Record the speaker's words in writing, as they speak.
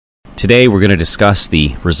Today we're going to discuss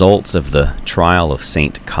the results of the trial of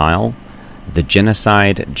St. Kyle, the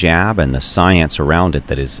genocide jab and the science around it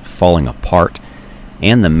that is falling apart,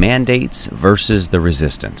 and the mandates versus the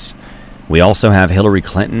resistance. We also have Hillary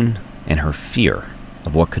Clinton and her fear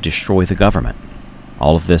of what could destroy the government.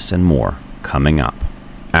 All of this and more coming up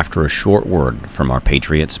after a short word from our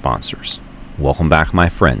Patriot sponsors. Welcome back, my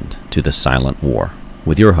friend, to The Silent War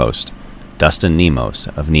with your host, Dustin Nemos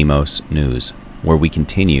of Nemos News, where we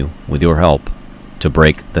continue, with your help, to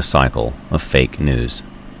break the cycle of fake news.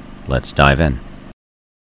 Let's dive in.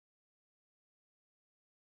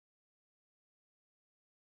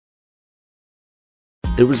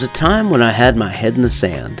 There was a time when I had my head in the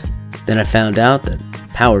sand. Then I found out that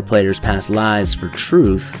power players pass lies for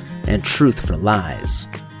truth and truth for lies,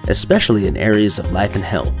 especially in areas of life and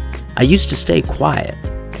health. I used to stay quiet,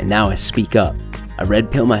 and now I speak up. I red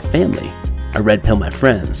pill my family, I red pill my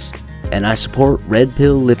friends, and I support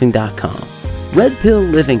redpillliving.com. Red Pill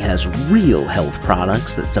Living has real health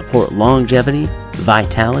products that support longevity,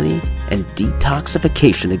 vitality, and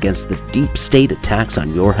detoxification against the deep state attacks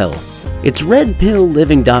on your health. It's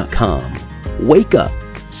redpillliving.com. Wake up,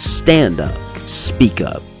 stand up, speak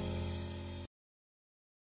up.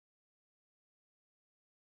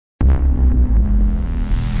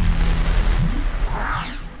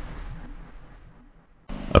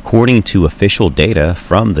 According to official data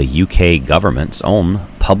from the UK government's own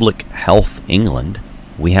Public Health England,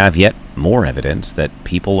 we have yet more evidence that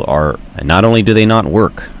people are, not only do they not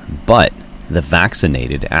work, but the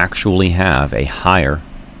vaccinated actually have a higher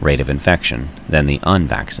rate of infection than the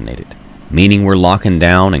unvaccinated, meaning we're locking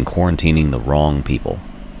down and quarantining the wrong people.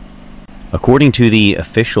 According to the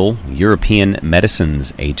official European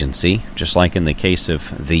Medicines Agency, just like in the case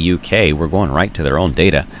of the UK, we're going right to their own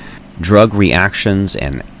data. Drug reactions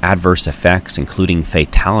and adverse effects, including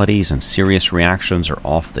fatalities and serious reactions, are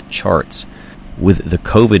off the charts, with the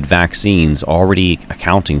COVID vaccines already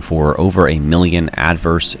accounting for over 1 million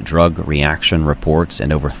adverse drug reaction reports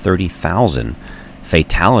and over 30,000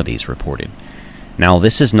 fatalities reported. Now,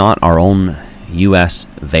 this is not our own U.S.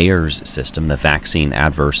 VAERS system, the Vaccine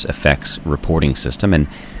Adverse Effects Reporting System, and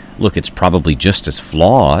look, it's probably just as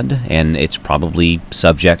flawed, and it's probably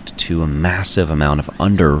subject to a massive amount of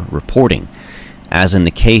under-reporting. As in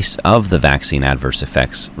the case of the Vaccine Adverse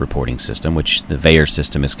Effects Reporting System, which the VAERS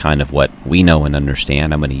system is kind of what we know and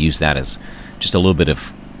understand. I'm going to use that as just a little bit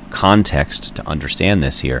of context to understand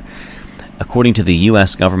this here. According to the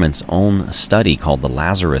U.S. government's own study called the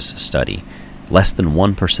Lazarus Study, less than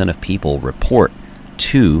 1% of people report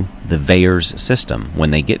to the VAERS system when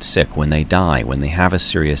they get sick, when they die, when they have a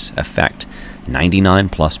serious effect.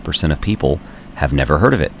 99+% of people have never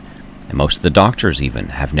heard of it. And most of the doctors even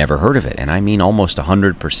have never heard of it. And I mean almost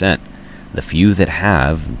 100%. The few that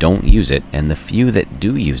have don't use it, and the few that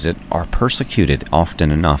do use it are persecuted often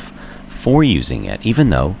enough for using it, even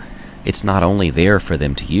though it's not only there for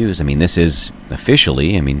them to use. I mean, this is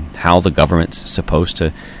officially, how the government's supposed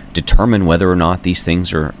to determine whether or not these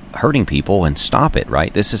things are hurting people and stop it,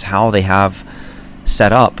 right? This is how they have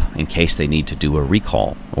set up in case they need to do a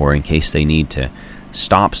recall or in case they need to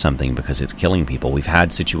stop something because it's killing people. We've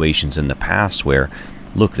had situations in the past where,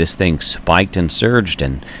 look, this thing spiked and surged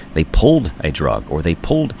and they pulled a drug or they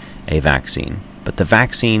pulled a vaccine. But the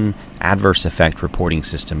Vaccine Adverse Effect Reporting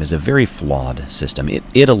System is a very flawed system.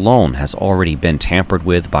 It alone has already been tampered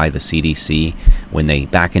with by the CDC when they,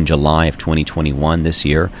 back in July of 2021 this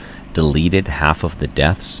year, deleted half of the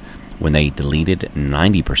deaths, when they deleted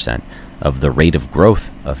 90% of the rate of growth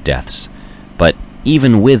of deaths. But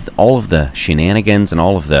even with all of the shenanigans and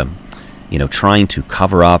all of the, trying to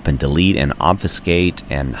cover up and delete and obfuscate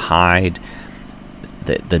and hide,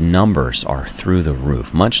 the numbers are through the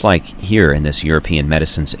roof. Much like here in this European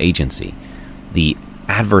Medicines Agency, the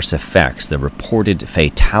adverse effects, the reported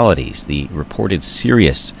fatalities, the reported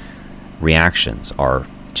serious reactions are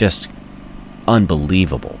just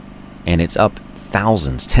unbelievable. And it's up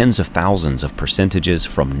thousands, tens of thousands of percentages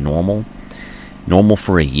from normal. Normal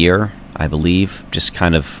for a year, I believe, just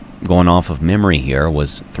kind of going off of memory here,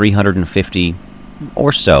 was 350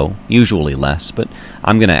 or so, usually less, but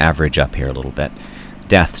I'm going to average up here a little bit,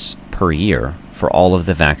 deaths per year for all of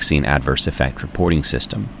the Vaccine Adverse Effect Reporting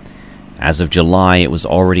System. As of July, it was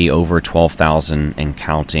already over 12,000 and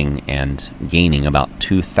counting and gaining about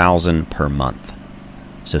 2,000 per month.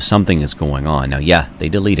 So something is going on. Now, yeah, they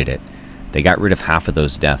deleted it. They got rid of half of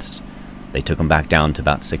those deaths. They took them back down to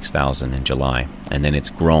about 6,000 in July. And then it's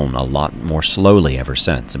grown a lot more slowly ever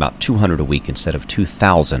since, about 200 a week instead of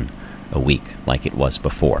 2,000 a week like it was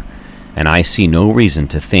before. And I see no reason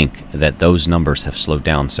to think that those numbers have slowed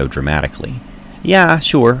down so dramatically. Yeah,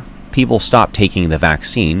 sure, people stop taking the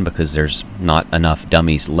vaccine because there's not enough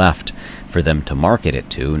dummies left for them to market it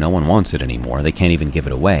to. No one wants it anymore. They can't even give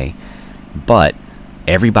it away. But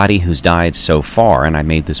everybody who's died so far, and I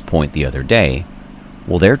made this point the other day,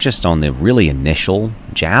 well, they're just on the really initial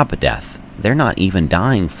jab death. They're not even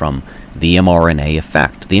dying from the mRNA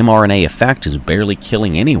effect. The mRNA effect is barely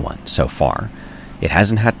killing anyone so far. It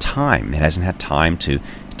hasn't had time. It hasn't had time to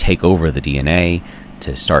take over the DNA,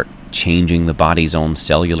 to start changing the body's own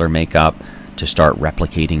cellular makeup, to start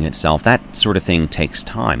replicating itself. That sort of thing takes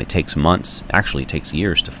time. It takes months. Actually, it takes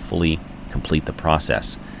years to fully complete the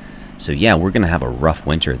process. So yeah, we're going to have a rough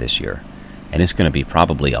winter this year. And it's going to be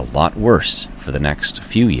probably a lot worse for the next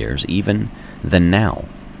few years, even than now.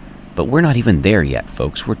 But we're not even there yet,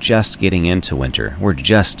 folks. We're just getting into winter. We're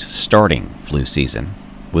just starting flu season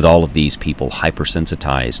with all of these people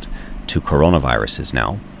hypersensitized to coronaviruses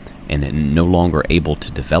now and no longer able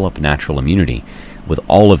to develop natural immunity, with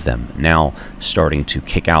all of them now starting to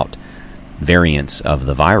kick out variants of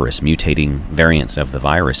the virus, mutating variants of the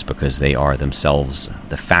virus, because they are themselves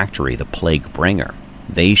the factory, the plague bringer.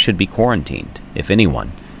 They should be quarantined, if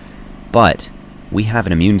anyone. But we have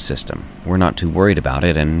an immune system. We're not too worried about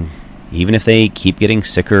it, and even if they keep getting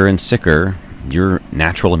sicker and sicker, your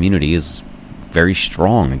natural immunity is very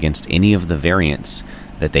strong against any of the variants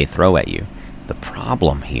that they throw at you. The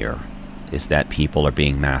problem here is that people are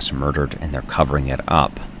being mass murdered and they're covering it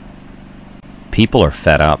up. People are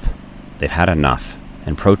fed up. They've had enough.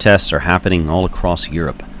 And protests are happening all across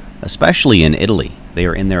Europe, especially in Italy. They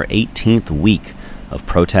are in their 18th week of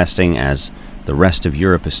protesting as the rest of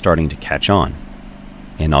Europe is starting to catch on.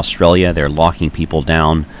 In Australia, they're locking people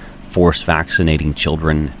down, force vaccinating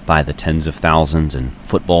children by the tens of thousands in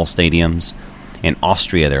football stadiums. In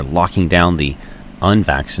Austria, they're locking down the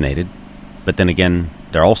unvaccinated, but then again,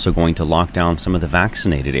 they're also going to lock down some of the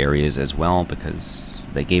vaccinated areas as well because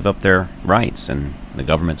they gave up their rights, and the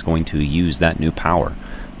government's going to use that new power,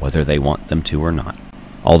 whether they want them to or not.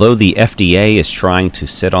 Although the FDA is trying to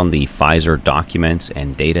sit on the Pfizer documents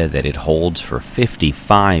and data that it holds for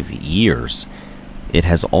 55 years, it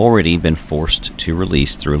has already been forced to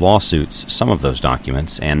release through lawsuits some of those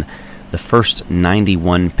documents, and the first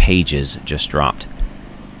 91 pages just dropped.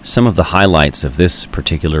 Some of the highlights of this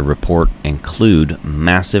particular report include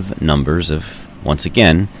massive numbers of, once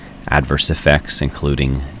again, adverse effects,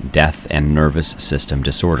 including death and nervous system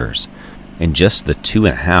disorders. In just the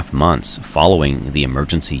 2.5 months following the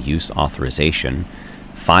emergency use authorization,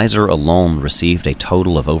 Pfizer alone received a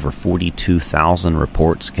total of over 42,000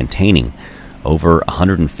 reports containing over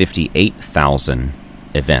 158,000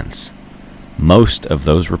 events. Most of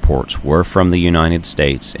those reports were from the United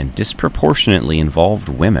States and disproportionately involved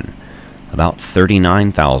women. About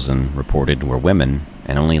 39,000 reported were women,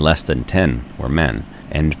 and only less than 10 were men,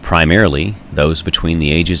 and primarily those between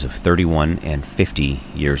the ages of 31 and 50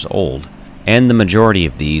 years old. And the majority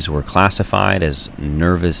of these were classified as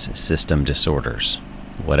nervous system disorders.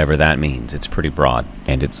 Whatever that means, it's pretty broad,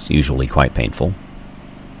 and it's usually quite painful.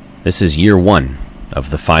 This is year one of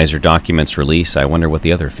the Pfizer documents release. I wonder what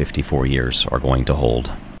the other 54 years are going to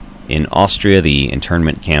hold. In Austria, the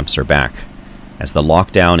internment camps are back. As the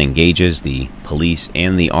lockdown engages, the police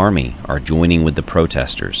and the army are joining with the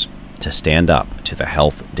protesters to stand up to the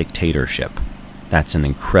health dictatorship. That's an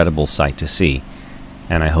incredible sight to see,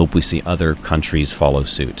 and I hope we see other countries follow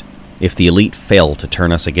suit. If the elite fail to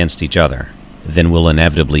turn us against each other, then we'll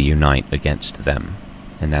inevitably unite against them,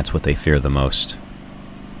 and that's what they fear the most.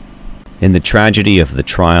 In the tragedy of the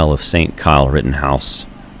trial of St. Kyle Rittenhouse,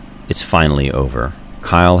 it's finally over.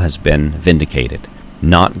 Kyle has been vindicated,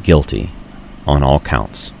 not guilty, on all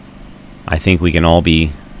counts. I think we can all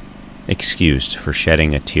be excused for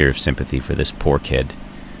shedding a tear of sympathy for this poor kid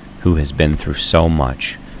who has been through so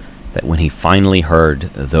much, that when he finally heard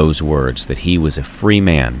those words that he was a free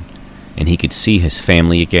man and he could see his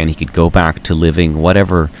family again, he could go back to living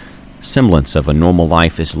whatever semblance of a normal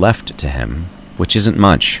life is left to him, which isn't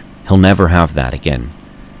much. He'll never have that again.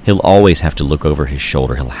 He'll always have to look over his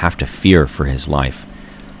shoulder. He'll have to fear for his life.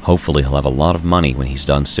 Hopefully he'll have a lot of money when he's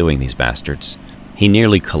done suing these bastards. He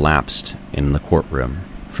nearly collapsed in the courtroom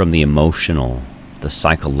from the emotional, the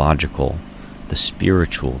psychological, the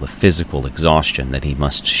spiritual, the physical exhaustion that he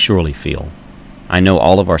must surely feel. I know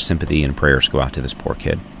all of our sympathy and prayers go out to this poor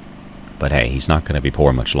kid. But hey, he's not going to be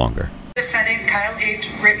poor much longer. Defendant Kyle H.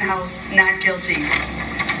 Rittenhouse not guilty.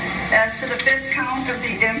 As to the fifth count of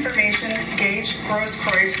the information Gage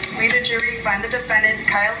Grosskreutz, we the jury find the defendant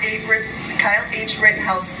Kyle H.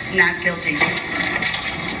 Rittenhouse not guilty.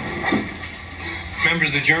 Members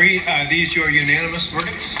of the jury, are these your unanimous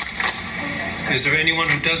verdicts? Is there anyone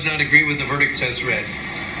who does not agree with the verdicts as read?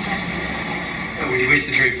 Would you wish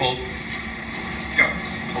the jury polled?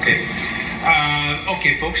 Okay.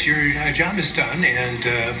 Okay, folks, your job is done, and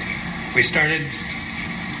we started.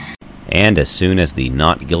 And as soon as the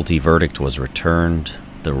not guilty verdict was returned,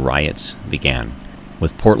 the riots began,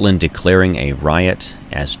 with Portland declaring a riot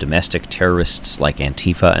as domestic terrorists like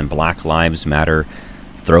Antifa and Black Lives Matter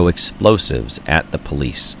throw explosives at the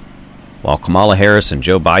police. While Kamala Harris and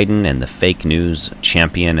Joe Biden and the fake news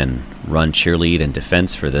champion and run cheerlead in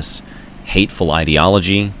defense for this hateful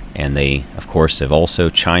ideology, and they, of course, have also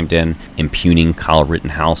chimed in impugning Kyle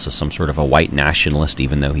Rittenhouse as some sort of a white nationalist,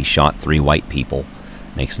 even though he shot 3 white people.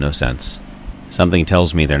 Makes no sense. Something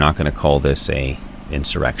tells me they're not going to call this a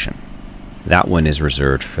insurrection. That one is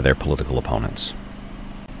reserved for their political opponents.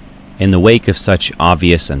 In the wake of such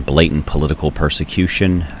obvious and blatant political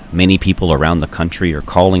persecution, many people around the country are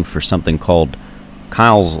calling for something called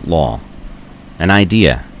Kyle's Law, an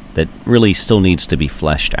idea that really still needs to be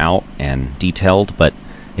fleshed out and detailed, but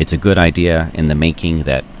it's a good idea in the making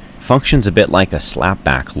that functions a bit like a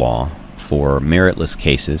slapback law for meritless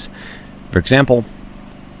cases. For example,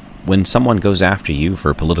 when someone goes after you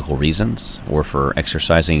for political reasons or for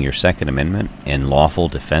exercising your Second Amendment in lawful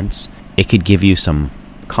defense, it could give you some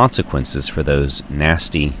consequences for those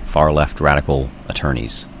nasty far-left radical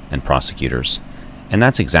attorneys and prosecutors. And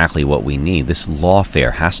that's exactly what we need. This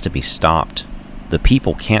lawfare has to be stopped. The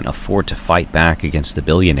people can't afford to fight back against the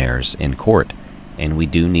billionaires in court, and we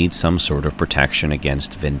do need some sort of protection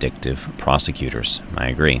against vindictive prosecutors. I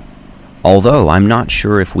agree. Although I'm not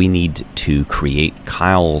sure if we need to create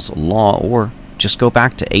Kyle's Law or just go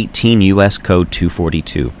back to 18 U.S. Code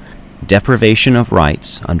 242, deprivation of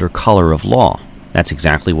rights under color of law. That's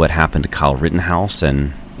exactly what happened to Kyle Rittenhouse,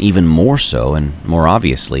 and even more so, and more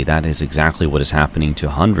obviously, that is exactly what is happening to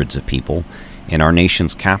hundreds of people in our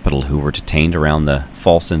nation's capital who were detained around the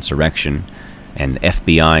false insurrection and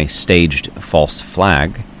FBI staged false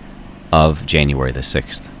flag of January the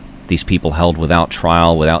 6th. These people held without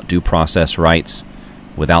trial, without due process rights,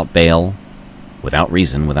 without bail, without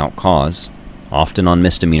reason, without cause, often on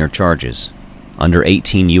misdemeanor charges. Under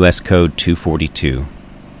 18 U.S. Code 242,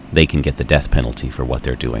 they can get the death penalty for what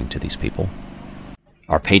they're doing to these people.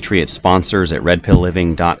 Our Patriot sponsors at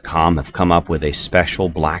redpillliving.com have come up with a special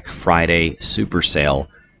Black Friday super sale,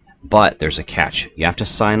 but there's a catch. You have to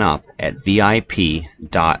sign up at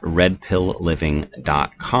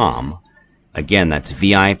vip.redpillliving.com. Again, that's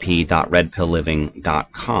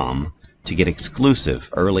vip.redpillliving.com to get exclusive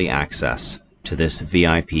early access to this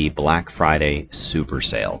VIP Black Friday super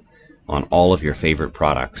sale on all of your favorite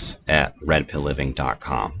products at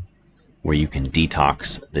redpillliving.com, where you can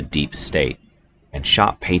detox the deep state and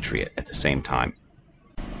shop Patriot at the same time.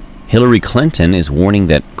 Hillary Clinton is warning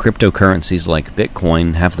that cryptocurrencies like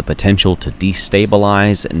Bitcoin have the potential to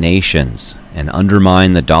destabilize nations and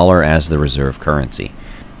undermine the dollar as the reserve currency.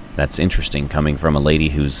 That's interesting coming from a lady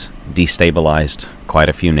who's destabilized quite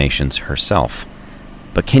a few nations herself.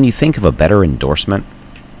 But can you think of a better endorsement?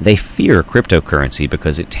 They fear cryptocurrency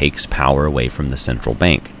because it takes power away from the central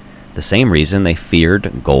bank. The same reason they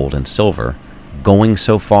feared gold and silver, going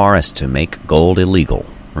so far as to make gold illegal.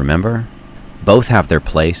 Remember? Both have their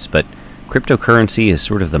place, but cryptocurrency is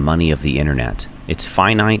sort of the money of the internet. It's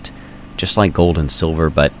finite, just like gold and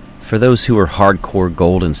silver, but for those who are hardcore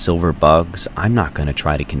gold and silver bugs, I'm not going to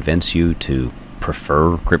try to convince you to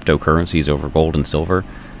prefer cryptocurrencies over gold and silver.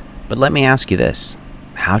 But let me ask you this.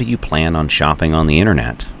 How do you plan on shopping on the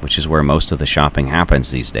internet, which is where most of the shopping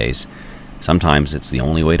happens these days? Sometimes it's the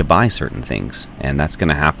only way to buy certain things, and that's going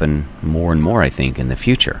to happen more and more, I think, in the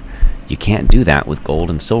future. You can't do that with gold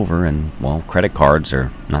and silver, and, well, credit cards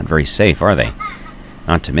are not very safe, are they?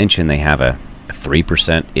 Not to mention they have a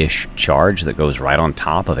 3%-ish charge that goes right on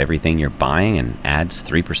top of everything you're buying and adds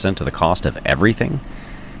 3% to the cost of everything.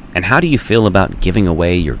 And how do you feel about giving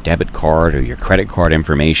away your debit card or your credit card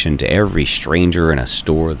information to every stranger in a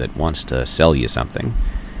store that wants to sell you something?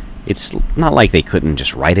 It's not like they couldn't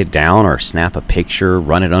just write it down or snap a picture,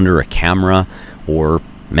 run it under a camera, or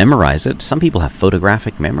memorize it. Some people have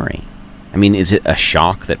photographic memory. I mean, is it a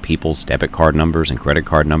shock that people's debit card numbers and credit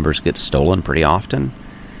card numbers get stolen pretty often?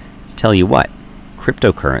 Tell you what,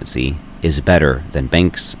 cryptocurrency is better than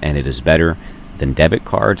banks, and it is better than debit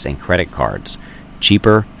cards and credit cards.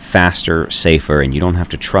 Cheaper, faster, safer, and you don't have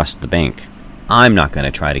to trust the bank. I'm not going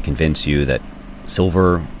to try to convince you that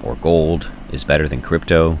silver or gold is better than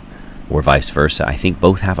crypto, or vice versa. I think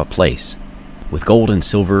both have a place. With gold and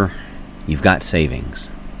silver, you've got savings.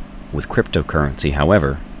 With cryptocurrency,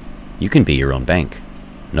 however, you can be your own bank.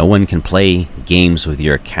 No one can play games with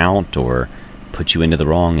your account or put you into the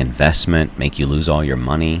wrong investment, make you lose all your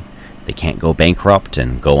money. They can't go bankrupt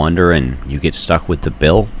and go under and you get stuck with the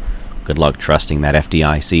bill. Good luck trusting that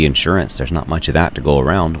FDIC insurance. There's not much of that to go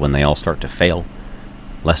around when they all start to fail.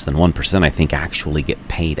 Less than 1%, I think, actually get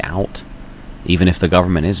paid out, even if the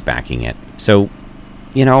government is backing it. So,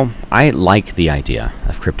 I like the idea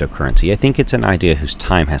of cryptocurrency. I think it's an idea whose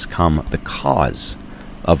time has come because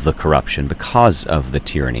of the corruption, because of the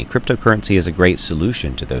tyranny. Cryptocurrency is a great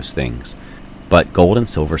solution to those things. But gold and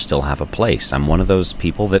silver still have a place. I'm one of those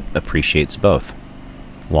people that appreciates both.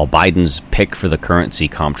 While Biden's pick for the currency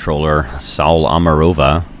comptroller, Saul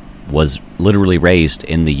Amarova, was literally raised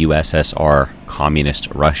in the USSR, communist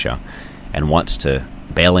Russia, and wants to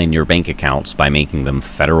bail in your bank accounts by making them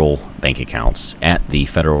federal bank accounts at the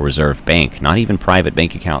Federal Reserve Bank. Not even private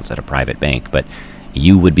bank accounts at a private bank, but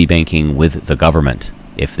you would be banking with the government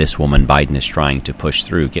if this woman Biden is trying to push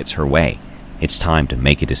through gets her way. It's time to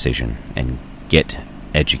make a decision and get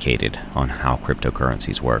educated on how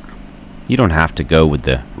cryptocurrencies work. You don't have to go with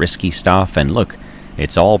the risky stuff, and look,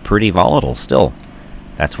 it's all pretty volatile still.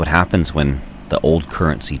 That's what happens when the old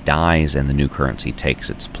currency dies and the new currency takes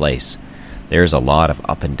its place. There's a lot of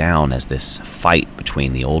up and down as this fight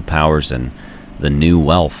between the old powers and the new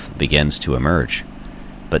wealth begins to emerge.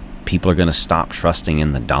 But people are going to stop trusting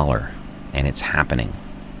in the dollar, and it's happening.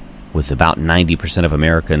 With about 90% of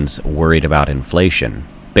Americans worried about inflation,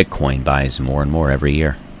 Bitcoin buys more and more every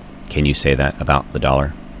year. Can you say that about the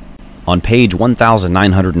dollar? On page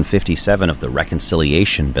 1957 of the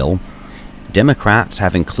Reconciliation Bill, Democrats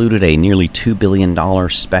have included a nearly $2 billion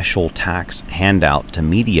special tax handout to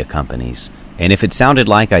media companies. And if it sounded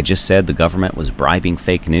like I just said the government was bribing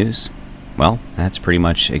fake news, well, that's pretty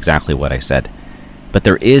much exactly what I said. But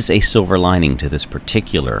there is a silver lining to this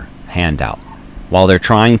particular handout. While they're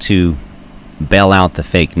trying to bail out the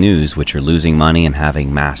fake news, which are losing money and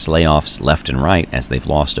having mass layoffs left and right as they've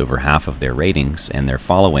lost over half of their ratings and their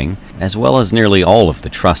following, as well as nearly all of the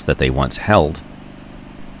trust that they once held,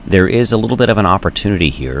 there is a little bit of an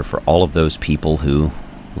opportunity here for all of those people who,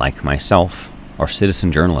 like myself, are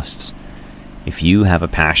citizen journalists. If you have a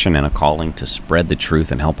passion and a calling to spread the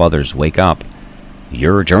truth and help others wake up,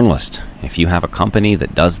 you're a journalist. If you have a company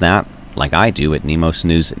that does that, like I do at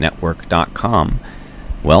nemosnewsnetwork.com,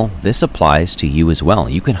 well, this applies to you as well.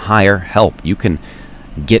 You can hire help. You can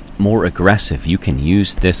get more aggressive. You can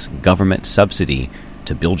use this government subsidy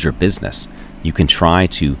to build your business. You can try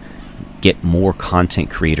to get more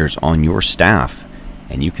content creators on your staff,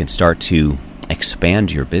 and you can start to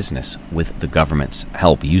expand your business with the government's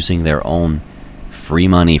help, using their own free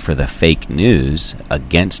money for the fake news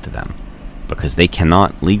against them, because they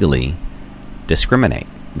cannot legally discriminate.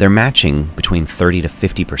 They're matching between 30 to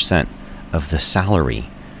 50% of the salary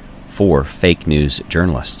for fake news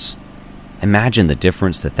journalists. Imagine the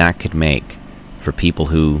difference that could make for people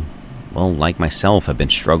who, well, like myself, have been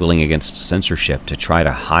struggling against censorship to try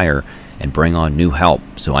to hire and bring on new help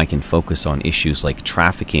so I can focus on issues like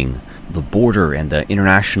trafficking, the border, and the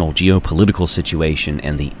international geopolitical situation,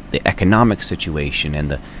 and the economic situation, and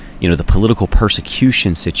the political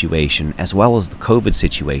persecution situation, as well as the COVID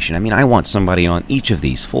situation. I mean, I want somebody on each of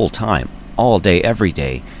these full time, all day, every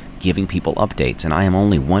day, giving people updates, and I am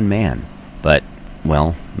only one man. But,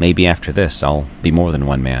 well, maybe after this I'll be more than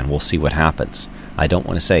one man. We'll see what happens. I don't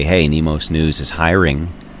want to say, hey, Nemos News is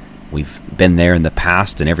hiring. We've been there in the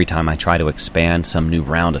past, and every time I try to expand, some new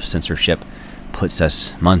round of censorship puts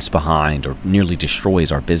us months behind or nearly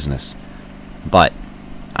destroys our business. But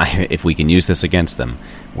if we can use this against them,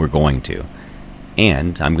 we're going to.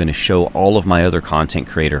 And I'm going to show all of my other content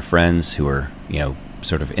creator friends who are,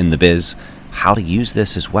 sort of in the biz, how to use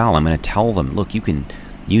this as well. I'm going to tell them, look, you can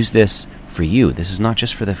use this for you. This is not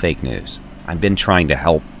just for the fake news. I've been trying to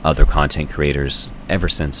help other content creators ever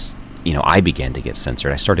since, I began to get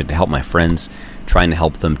censored. I started to help my friends, trying to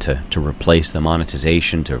help them to replace the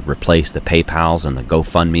monetization, to replace the PayPals and the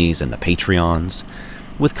GoFundMes and the Patreons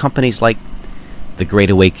with companies like The Great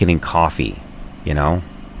Awakening Coffee,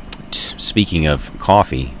 Speaking of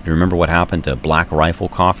coffee, do you remember what happened to Black Rifle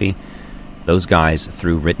Coffee? Those guys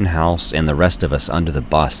threw Rittenhouse and the rest of us under the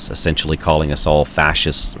bus, essentially calling us all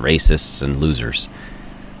fascists, racists, and losers.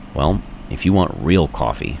 Well, if you want real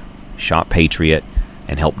coffee, shop Patriot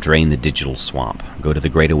and help drain the digital swamp. Go to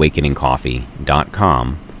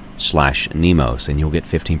thegreatawakeningcoffee.com/Nemos and you'll get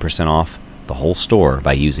 15% off the whole store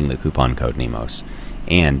by using the coupon code Nemos.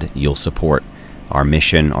 And you'll support our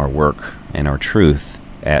mission, our work, and our truth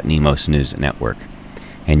at Nemos News Network.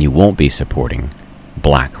 And you won't be supporting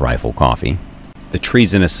Black Rifle Coffee, the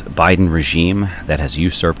treasonous Biden regime that has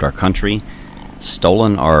usurped our country,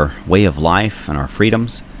 stolen our way of life and our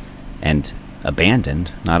freedoms, and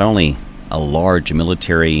abandoned not only a large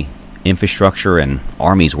military infrastructure and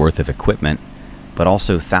army's worth of equipment, but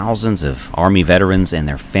also thousands of Army veterans and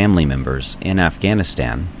their family members in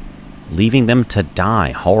Afghanistan, leaving them to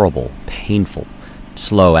die horrible, painful,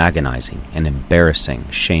 slow, agonizing, and embarrassing,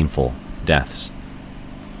 shameful deaths.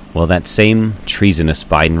 Well, that same treasonous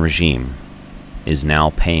Biden regime is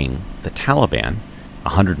now paying the Taliban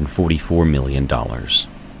 $144 million,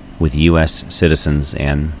 with U.S. citizens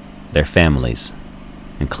and their families,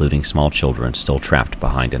 including small children, still trapped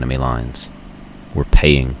behind enemy lines. We're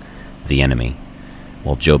paying the enemy,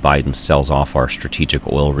 while Joe Biden sells off our strategic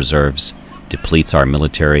oil reserves, depletes our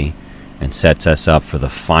military, and sets us up for the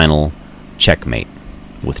final checkmate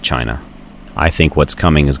with China. I think what's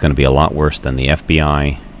coming is going to be a lot worse than the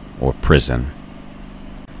FBI or prison.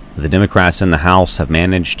 The Democrats in the House have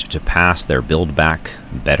managed to pass their Build Back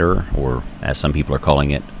Better, or as some people are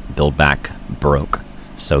calling it, Build Back Broke,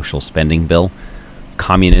 social spending bill.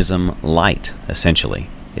 Communism light, essentially.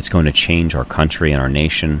 It's going to change our country and our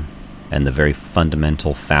nation and the very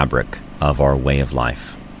fundamental fabric of our way of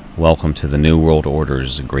life. Welcome to the New World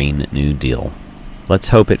Order's Green New Deal. Let's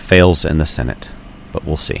hope it fails in the Senate, but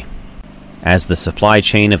we'll see. As the supply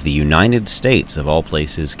chain of the United States, of all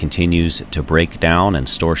places, continues to break down and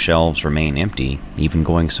store shelves remain empty, even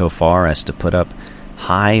going so far as to put up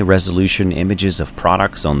high-resolution images of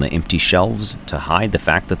products on the empty shelves to hide the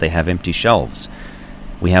fact that they have empty shelves.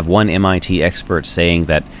 We have one MIT expert saying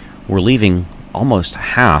that we're leaving almost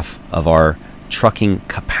half of our trucking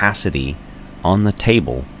capacity on the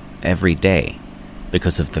table every day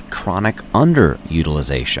because of the chronic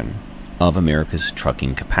underutilization of America's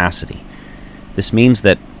trucking capacity. This means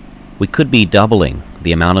that we could be doubling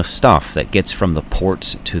the amount of stuff that gets from the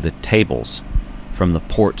ports to the tables, from the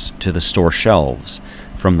ports to the store shelves,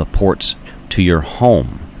 from the ports to your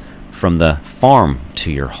home, from the farm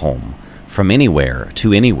to your home, from anywhere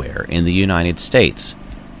to anywhere in the United States.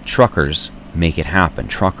 Truckers make it happen.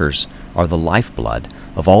 Truckers are the lifeblood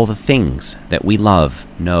of all the things that we love,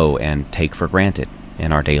 know, and take for granted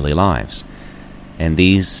in our daily lives. And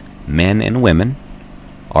these men and women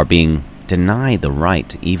are being denied the right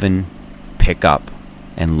to even pick up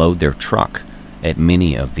and load their truck at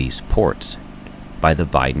many of these ports by the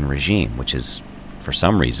Biden regime, which is, for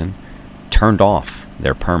some reason, turned off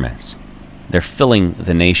their permits. They're filling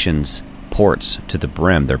the nation's ports to the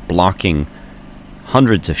brim. They're blocking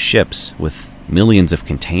hundreds of ships with millions of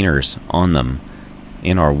containers on them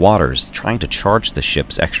in our waters, trying to charge the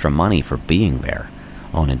ships extra money for being there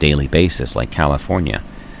on a daily basis, like California.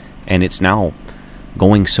 And it's now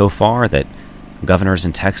going so far that governors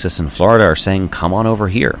in Texas and Florida are saying, come on over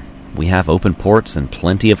here. We have open ports and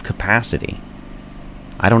plenty of capacity.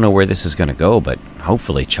 I don't know where this is going to go, but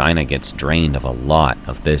hopefully China gets drained of a lot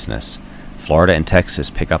of business. Florida and Texas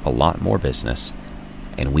pick up a lot more business,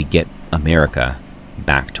 and we get America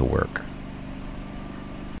back to work.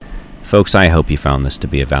 Folks, I hope you found this to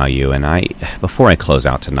be of value, and before I close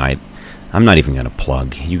out tonight, I'm not even going to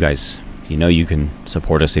plug. You guys, you know you can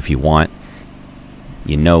support us if you want.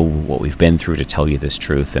 You know what we've been through to tell you this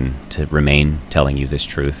truth and to remain telling you this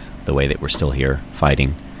truth the way that we're still here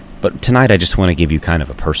fighting. But tonight I just want to give you kind of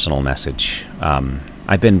a personal message.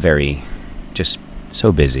 I've been just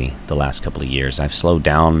so busy the last couple of years. I've slowed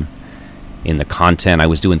down in the content. I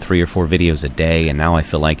was doing 3 or 4 videos a day, and now I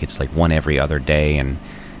feel like it's like one every other day. And,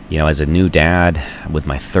 you know, as a new dad with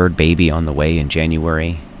my 3rd baby on the way in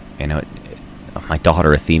January, you know, my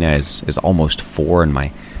daughter Athena is almost 4, and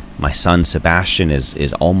my son Sebastian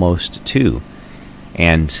is almost 2.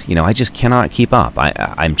 And, you know, I just cannot keep up.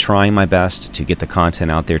 I'm trying my best to get the content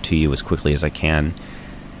out there to you as quickly as I can.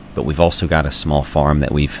 But we've also got a small farm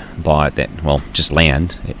that we've bought that, well, just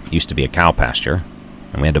land. It used to be a cow pasture,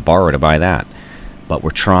 and we had to borrow to buy that. But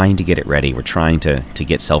we're trying to get it ready. We're trying to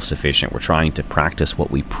get self-sufficient. We're trying to practice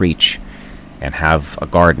what we preach and have a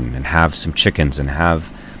garden and have some chickens and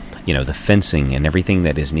have, you know, the fencing and everything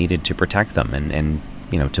that is needed to protect them and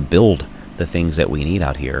you know, to build the things that we need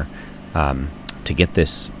out here to get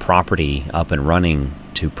this property up and running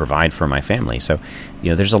to provide for my family. So, you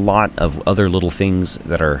know, there's a lot of other little things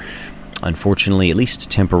that are, unfortunately, at least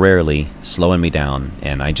temporarily, slowing me down,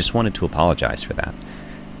 and I just wanted to apologize for that.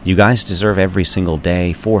 You guys deserve every single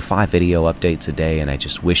day, 4 or 5 video updates a day, and I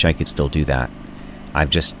just wish I could still do that. I've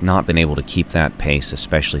just not been able to keep that pace,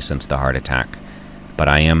 especially since the heart attack. But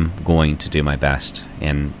I am going to do my best.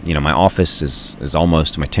 And, you know, my office is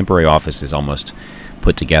almost, my temporary office is almost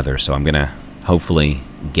put together, so I'm going to hopefully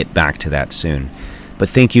get back to that soon. But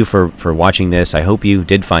thank you for watching this. I hope you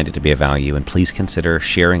did find it to be of value, and please consider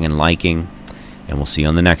sharing and liking, and we'll see you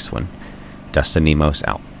on the next one. Dustin Nemos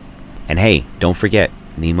out. And hey, don't forget,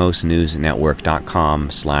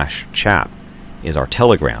 nemosnewsnetwork.com/chat is our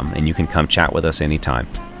Telegram, and you can come chat with us anytime.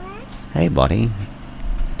 Hey, buddy.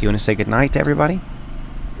 Do you want to say goodnight to everybody?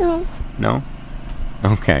 No. No?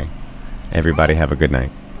 Okay. Everybody have a good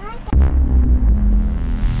night.